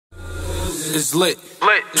is lit.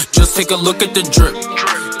 Just take a look at the drip.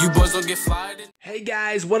 You boys don't get fired. Hey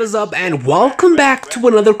guys, what is up and welcome back to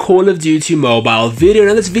another Call of Duty mobile video.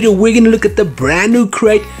 In this video we're going to look at the brand new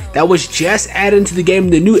crate that was just added into the game,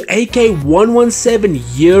 the new Ak117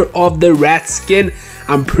 Year of the Rat skin.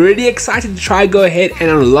 I'm pretty excited to try go ahead and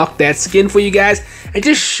unlock that skin for you guys and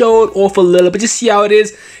just show it off a little bit, just see how it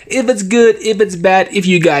is, if it's good, if it's bad, if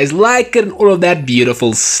you guys like it, and all of that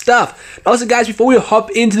beautiful stuff. Also guys, before we hop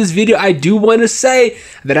into this video, I do want to say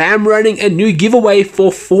that I am running a new giveaway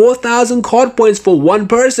for 4,000 card points for one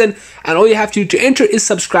person, and all you have to do to enter is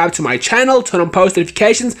subscribe to my channel, turn on post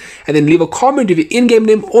notifications, and then leave a comment with your in-game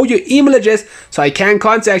name or your email address so I can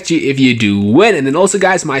contact you if you do win. And then also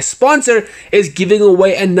guys, my sponsor is giving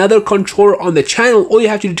away another controller on the channel. All you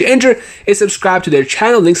have to do to enter is subscribe to their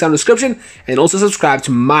channel, links down in the description, and also subscribe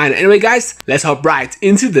to mine. Anyway guys, let's hop right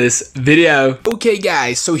into this video. Okay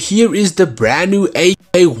guys, so here is the brand new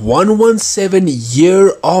Ak117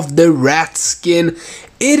 Year of the Rat skin.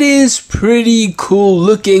 It is pretty cool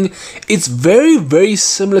looking. It's very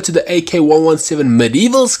similar to the Ak117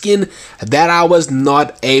 medieval skin that I was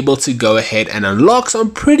not able to go ahead and unlock, so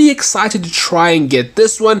I'm pretty excited to try and get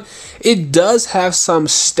this one. It does have some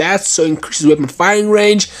stats, so increases weapon firing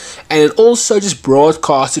range, and it also just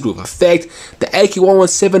broadcasted with effect. The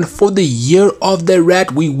Ak117 for the Year of the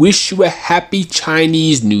Rat. We wish you a happy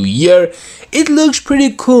Chinese New Year. It looks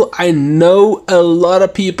pretty cool. I know a lot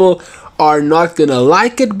of people are not gonna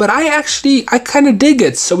like it, but I kind of dig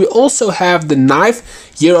it. So we also have the knife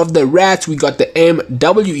Year of the Rat, we got the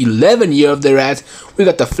MW11 Year of the Rat, we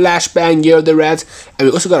got the flashbang Year of the Rat, and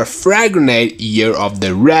we also got a frag grenade Year of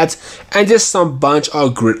the Rat, and just some bunch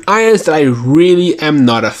of grid irons that I really am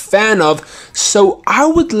not a fan of. So I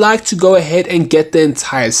would like to go ahead and get the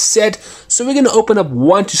entire set. So we're gonna open up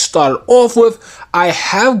one to start off with. I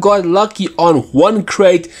have got lucky on one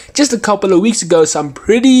crate just a couple of weeks ago, so I'm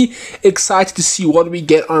pretty excited to see what we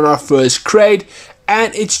get on our first crate.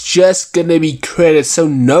 And it's just gonna be credits, so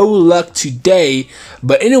no luck today.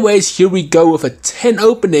 But anyways, here we go with a 10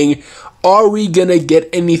 opening. Are we gonna get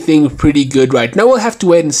anything pretty good right now? We'll have to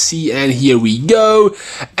wait and see, and here we go.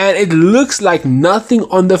 And it looks like nothing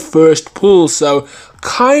on the first pull, so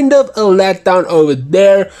kind of a letdown over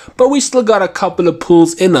there, but we still got a couple of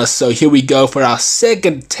pulls in us. So here we go for our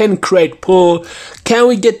second 10 crate pull. Can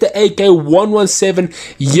we get the Ak117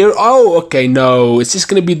 Year? Oh, okay, no, it's just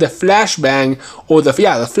gonna be the flashbang, or the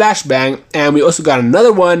flashbang, and we also got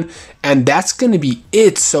another one, and that's gonna be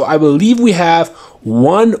it. So I believe we have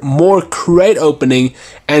one more crate opening,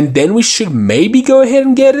 and then we should maybe go ahead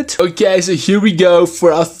and get it. Okay, so here we go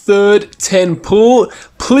for our third 10 pull.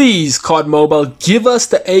 Please, COD Mobile, give us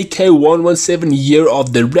the Ak117 Year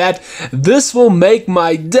of the Rat. This will make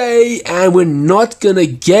my day, and we're not gonna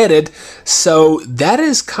get it, so that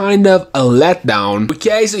is kind of a letdown.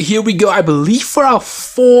 Okay, so here we go. I believe for our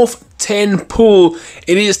fourth 10 pull,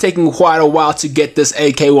 it is taking quite a while to get this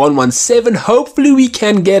Ak117. Hopefully we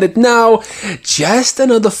can get it now. Just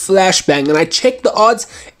another flashbang, and I checked the odds.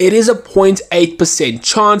 It is a 0.8%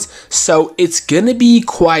 chance, so it's gonna be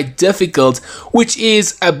quite difficult, which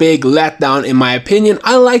is a big letdown in my opinion.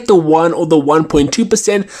 I like the 1 or the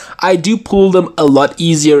 1.2%. I do pull them a lot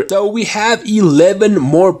easier. So we have 11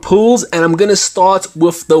 more pulls, and I'm gonna start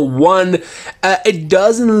with the 1. It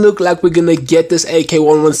doesn't look like we're gonna get this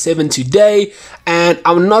Ak117 today, and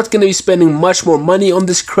I'm not going to be spending much more money on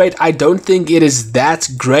this crate. I don't think it is that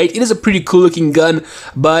great. It is a pretty cool looking gun,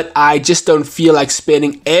 but I just don't feel like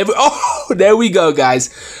spending oh, there we go guys.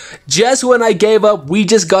 Just when I gave up, we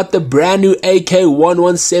just got the brand new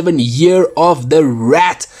Ak117 Year of the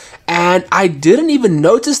Rat. And I didn't even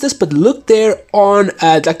notice this, but look there on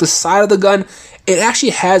like the side of the gun, it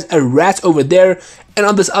actually has a rat over there, and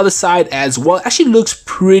on this other side as well. It actually looks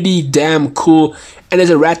pretty damn cool, and there's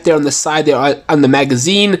a rat there on the side there on the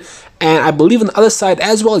magazine, and I believe on the other side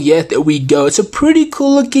as well. Yeah, there we go. It's a pretty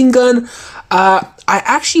cool looking gun. I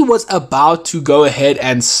actually was about to go ahead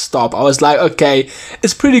and stop. I was like, okay,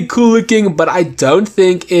 it's pretty cool looking, but I don't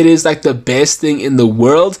think it is like the best thing in the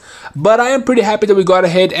world. But I am pretty happy that we got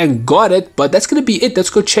ahead and got it. But that's gonna be it. Let's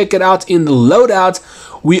go check it out in the loadout.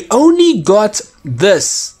 We only got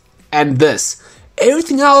this and this.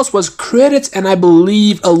 Everything else was credits, and I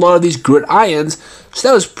believe a lot of these grid irons, so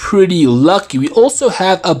that was pretty lucky. We also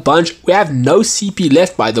have a bunch, we have no CP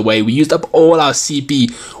left by the way, we used up all our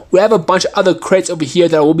CP. We have a bunch of other crates over here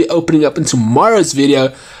that I will be opening up in tomorrow's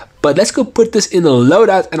video, but let's go put this in the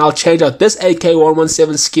loadout, and I'll change out this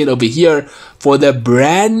Ak117 skin over here for the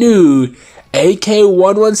brand new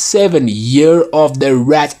Ak117 Year of the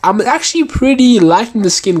Rat. I'm actually pretty liking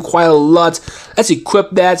the skin quite a lot. Let's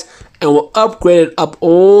equip that. and we'll upgrade it up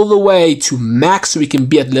all the way to max so we can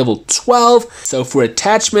be at level 12. So for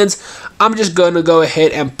attachments, I'm just going to go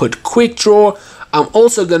ahead and put quick draw. I'm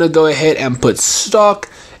also going to go ahead and put stock,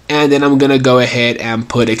 and then I'm gonna go ahead and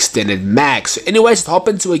put extended mag. So anyways, let's hop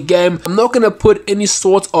into a game. I'm not gonna put any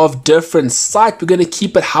sort of different sight. We're gonna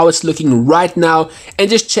keep it how it's looking right now and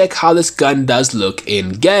just check how this gun does look in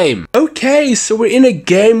game. Okay, so we're in a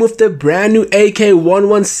game with the brand new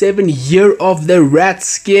Ak117 Year of the Rat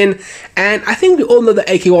skin, and I think we all know the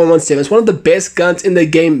Ak117 is one of the best guns in the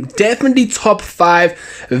game. Definitely top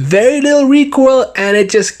 5, very little recoil, and it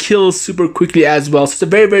just kills super quickly as well. So it's a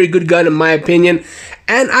very good gun in my opinion.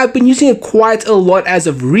 And I've been using it quite a lot as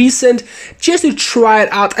of recent, just to try it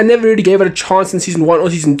out. I never really gave it a chance in Season 1 or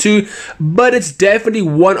Season 2, but it's definitely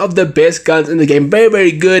one of the best guns in the game.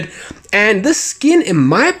 Very good. And this skin, in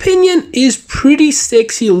my opinion, is pretty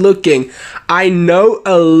sexy looking. I know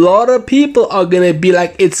a lot of people are gonna be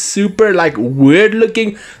like, it's super like weird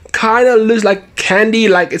looking, kind of looks like candy,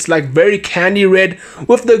 like it's like very candy red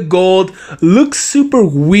with the gold. Looks super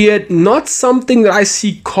weird, not something that I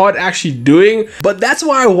see COD actually doing, but that's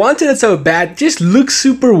why I wanted it so bad. Just looks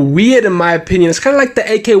super weird in my opinion. It's kind of like the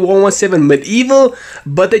Ak117 medieval,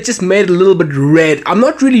 but they just made it a little bit red. I'm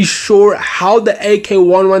not really sure how the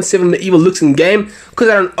Ak117 medieval looks in game because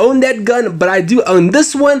I don't own that gun, but I do own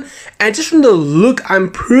this one, and just from the look,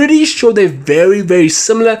 I'm pretty sure they're very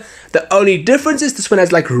similar. The only difference is this one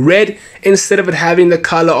has like red instead of it having the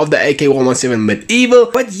color of the Ak117 medieval.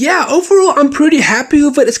 But yeah, overall I'm pretty happy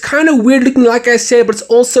with it. It's kind of weird looking like I said, but it's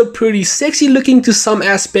also pretty sexy looking to some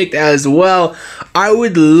aspect as well. I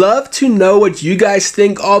would love to know what you guys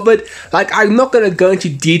think of it. Like, I'm not going to go into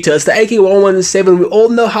details. The Ak117, we all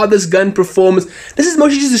know how this gun performs. This is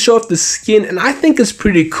mostly just to show off the skin, and I think it's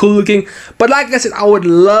pretty cool looking. But like I said, I would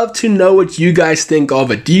love to know what you guys think of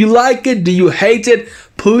it. Do you like it? Do you hate it?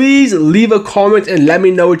 Please leave a comment and let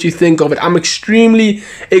me know what you think of it. I'm extremely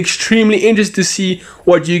interested to see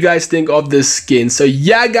what you guys think of this skin. So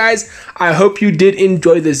yeah guys, I hope you did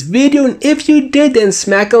enjoy this video, and if you did, then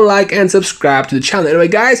smack a like and subscribe to the channel. Anyway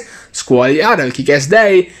guys, Squally out, have a kick-ass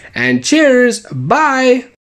day, and cheers, bye!